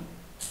mugambi.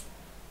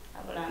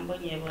 Abula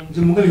mbonyeebonye.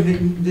 Nze mugambi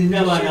nina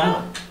abaana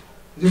aba.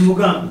 Nze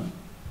mugambi.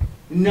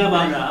 Nina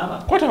abaana aba.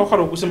 Kwata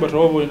okwala ogusemba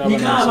tewaba olina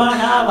Nina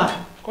abaana aba.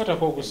 Kwata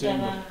ko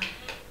ogusemba.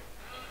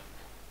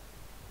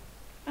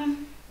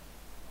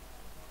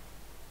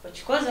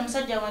 Okikoze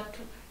musajja wattu.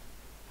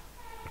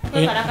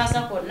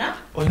 Kwekalakasa konna.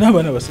 Olina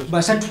abaana basatu?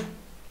 Basatu.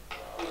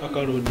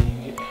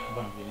 Kakaloninge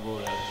bambi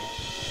ng'olaze.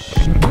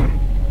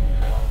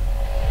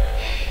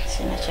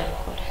 Sina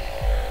kyakukola.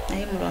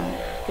 Naye mulongo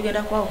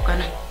tugenda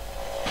kwawukana.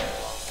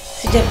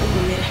 Sijja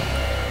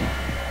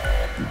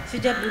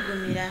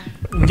bugumira.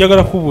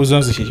 Njagala kubuuza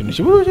nze kino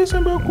kibuuzo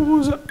kyesembayo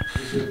kubuuza.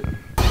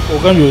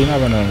 Ogambye olina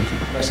abaana bameka?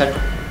 Basatu.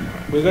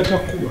 Bwe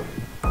gatakuba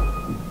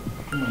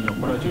tumanya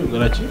okola ki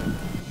oyogala ki?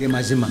 Ge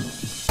mazima.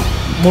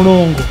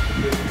 Mulongo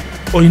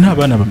olina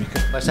abaana bameka?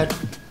 Basatu.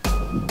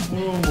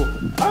 Mulongo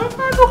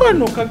akantu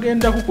kano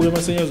kagenda kukuba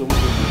amasannyalaze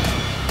omugendo.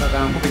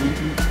 Kakankupe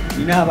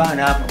nina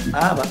abaana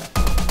aba.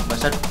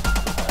 Basatu.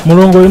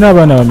 Mulongo olina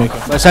abaana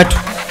bameka? Basatu.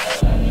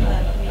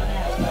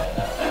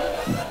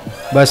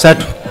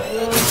 Basatu.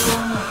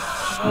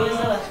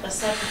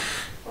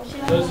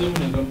 Lazimu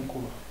nenga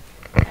mukuba.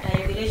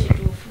 Ayogera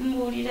ekituufu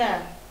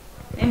mbuulira.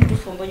 Naye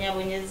mutuufu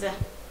mbonyabonyeza.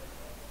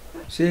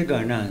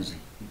 Seegaana nze.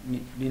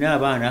 Nina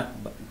abaana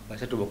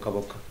basatu bokka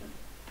bokka.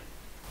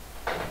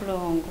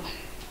 Mulongo.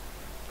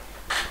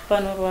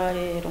 Bano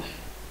lwaleero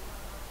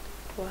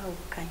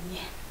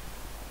twawukanye.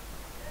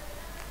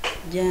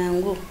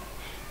 Jangu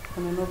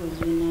ono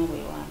n'obuziina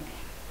bwe wange.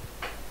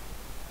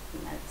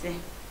 Maze.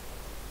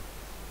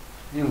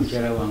 Ni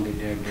mukyala wange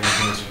ddala.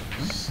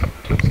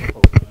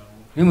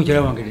 Ni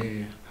mukyala wange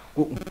ddala.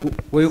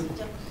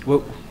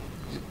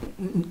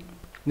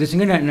 Nze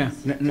singa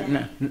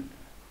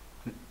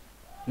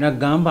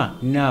nagamba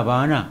nina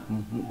abaana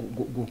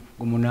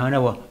munana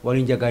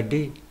wali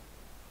njagadde.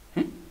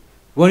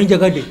 Wali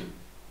njagadde.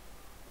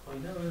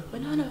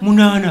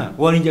 Munana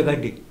wali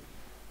njagadde.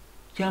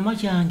 Kyama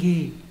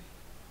kyange.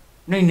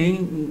 Naye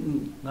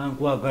nga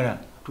nkwagala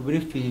tubere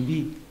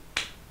ffembi.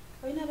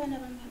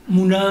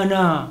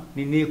 Munana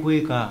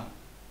nineekweka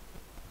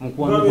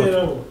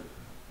mukwano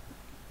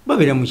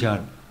babeera mu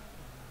kyalo.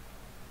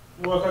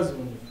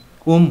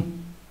 Omu.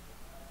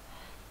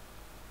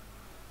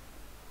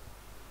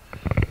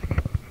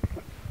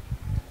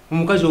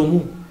 Omukazi omu.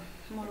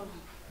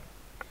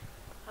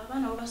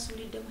 Abaana bo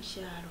basuulidde mu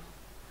kyalo.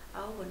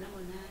 Awo bonna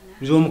munana.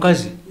 Nze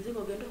omukazi. Nze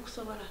ogenda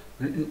okusobola.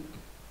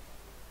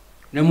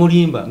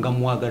 Namulimba nga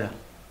mwagala.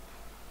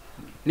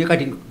 Ne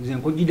kati nze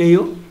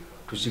nkujjideyo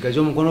tusigaze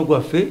omukono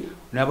gwaffe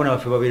n'abaana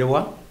baffe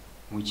babeerewa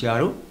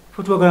mukyalo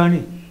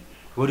fotuwagalane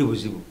oli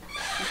buzibu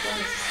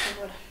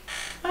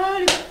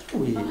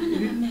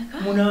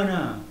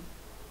munana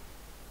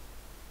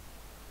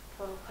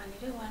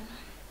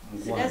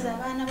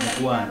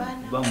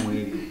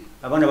bamwebyo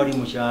abaana bali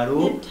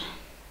mukyalo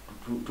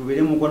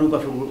tubere mukwano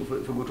gwaffe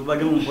gwe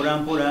tubadde mu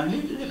mpolampola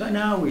leka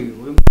naawe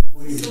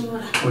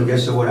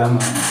ojasobola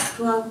ama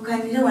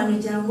twakukanire wano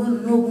jangu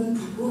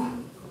n'obuntu bwo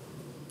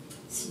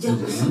sijja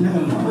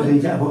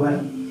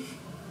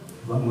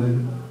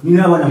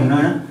nina abaana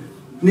munana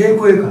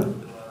nekweka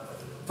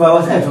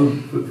fawasaya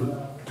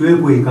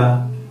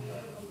twekweka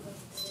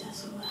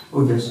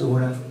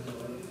ojasobola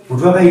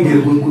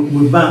otwakayidde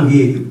gwebbanga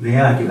eryo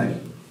naye ate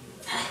kati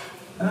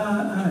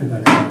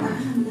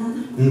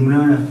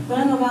munana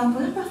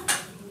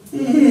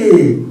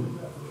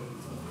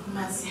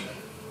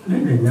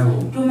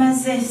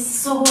tumaze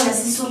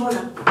sisobola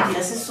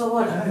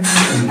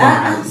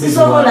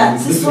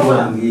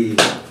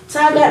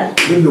sagala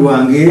bebe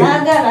wange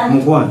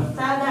mukwana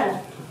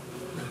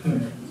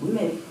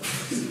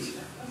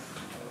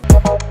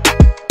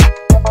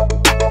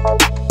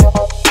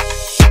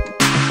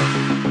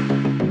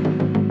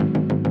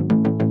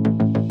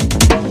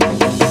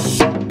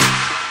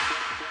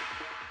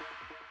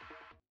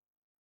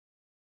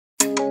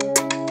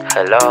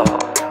Hello,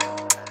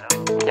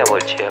 njabo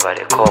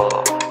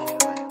kyebaleko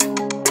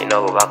nina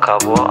obubaka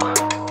bwo.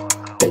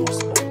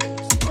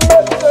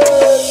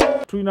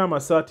 Tulina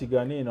amasaati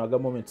gano eno aga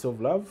Moments of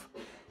Love.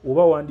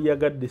 Oba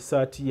wandiyagadde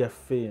essaati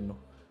yaffe eno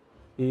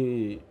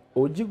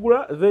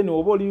ogigula, then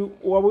oba oli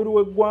wabweru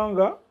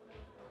w'eggwanga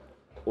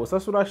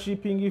osasula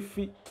shipping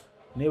fee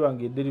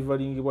nebanga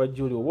edelivaling bwa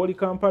gy'oli. Oba oli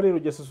Kampala ero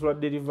gyasasula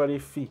delivery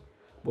fee.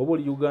 Bw'oba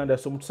oli Uganda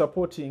so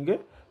mutusupporting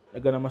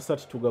agana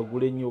amasaati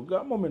tugagule nnyo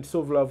ga Moments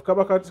of Love.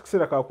 Kaba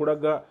kakiseera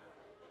kakulaga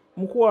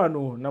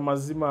mukwano na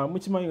mazima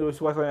mukimanyi nga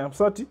wesiwasanya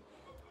amasaati.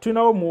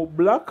 Tulinawo mu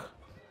black,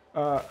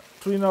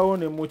 tulinawo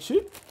ne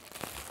muki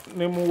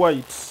ne mu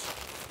white.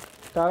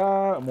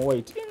 Tara mu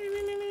white.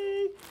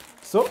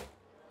 So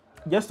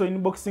just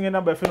inboxing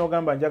enamba yaffe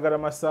n'ogamba njagala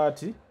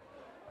masaati,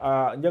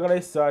 njagala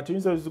essaati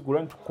oyinza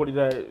ozigula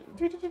nitukukolera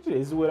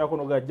eziwerako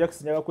noga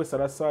Jax njagala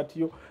kwesala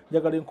saati yo,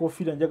 njagala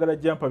enkofiira, njagala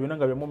jampa, byonna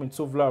nga bya Moments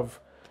of Love.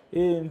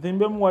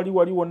 Nzimbemu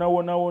wali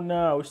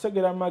wona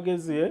okitegeera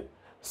amagezi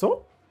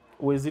so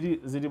we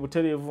ziri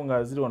butereevu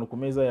nga ziri wano ku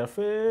meeza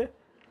yaffe.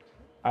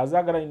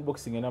 Azaagala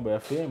inboxing enamba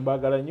yaffe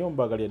mbaagala nnyo,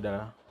 mbaagalya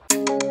ddala.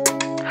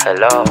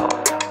 Hello,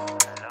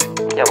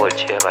 njabo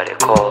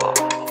kyebaleko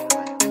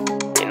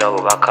nina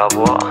obubaka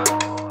bwo.